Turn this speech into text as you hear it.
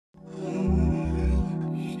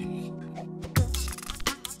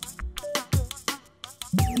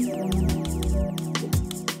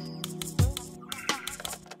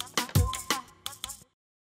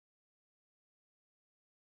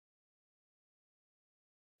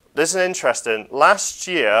this is interesting. Last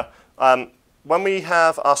year, when we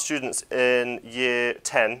have our students in year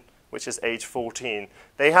 10, which is age 14,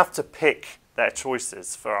 they have to pick their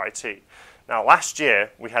choices for IT. Now, last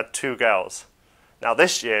year, we had 2 girls. Now,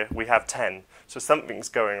 this year, we have 10. So something's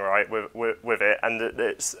going right with it, and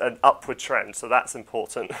it's an upward trend, so that's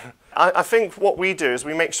important. I think what we do is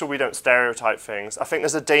we make sure we don't stereotype things. I think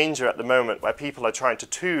there's a danger at the moment where people are trying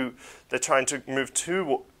to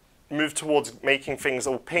move towards making things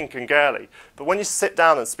all pink and girly. But when you sit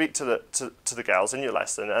down and speak to the girls in your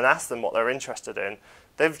lesson and ask them what they're interested in,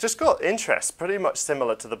 they've just got interests pretty much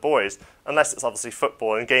similar to the boys, unless it's obviously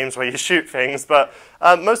football and games where you shoot things, but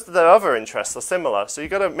most of their other interests are similar, so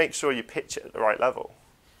you've got to make sure you pitch it at the right level.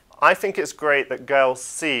 I think it's great that girls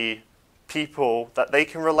see people that they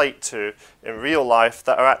can relate to in real life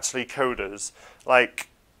that are actually coders. Like,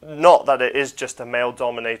 not that it is just a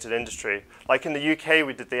male-dominated industry. Like in the UK,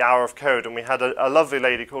 we did the Hour of Code, and we had a lovely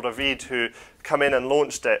lady called Avid who come in and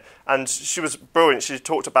launched it. And she was brilliant. She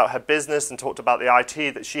talked about her business and talked about the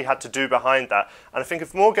IT that she had to do behind that. And I think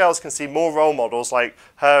if more girls can see more role models like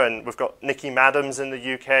her, and we've got Nikki Madams in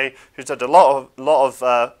the UK, who's done a lot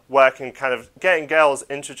of work in kind of getting girls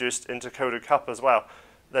introduced into Coder Cup as well,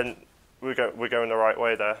 then we're going the right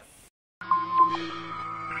way there.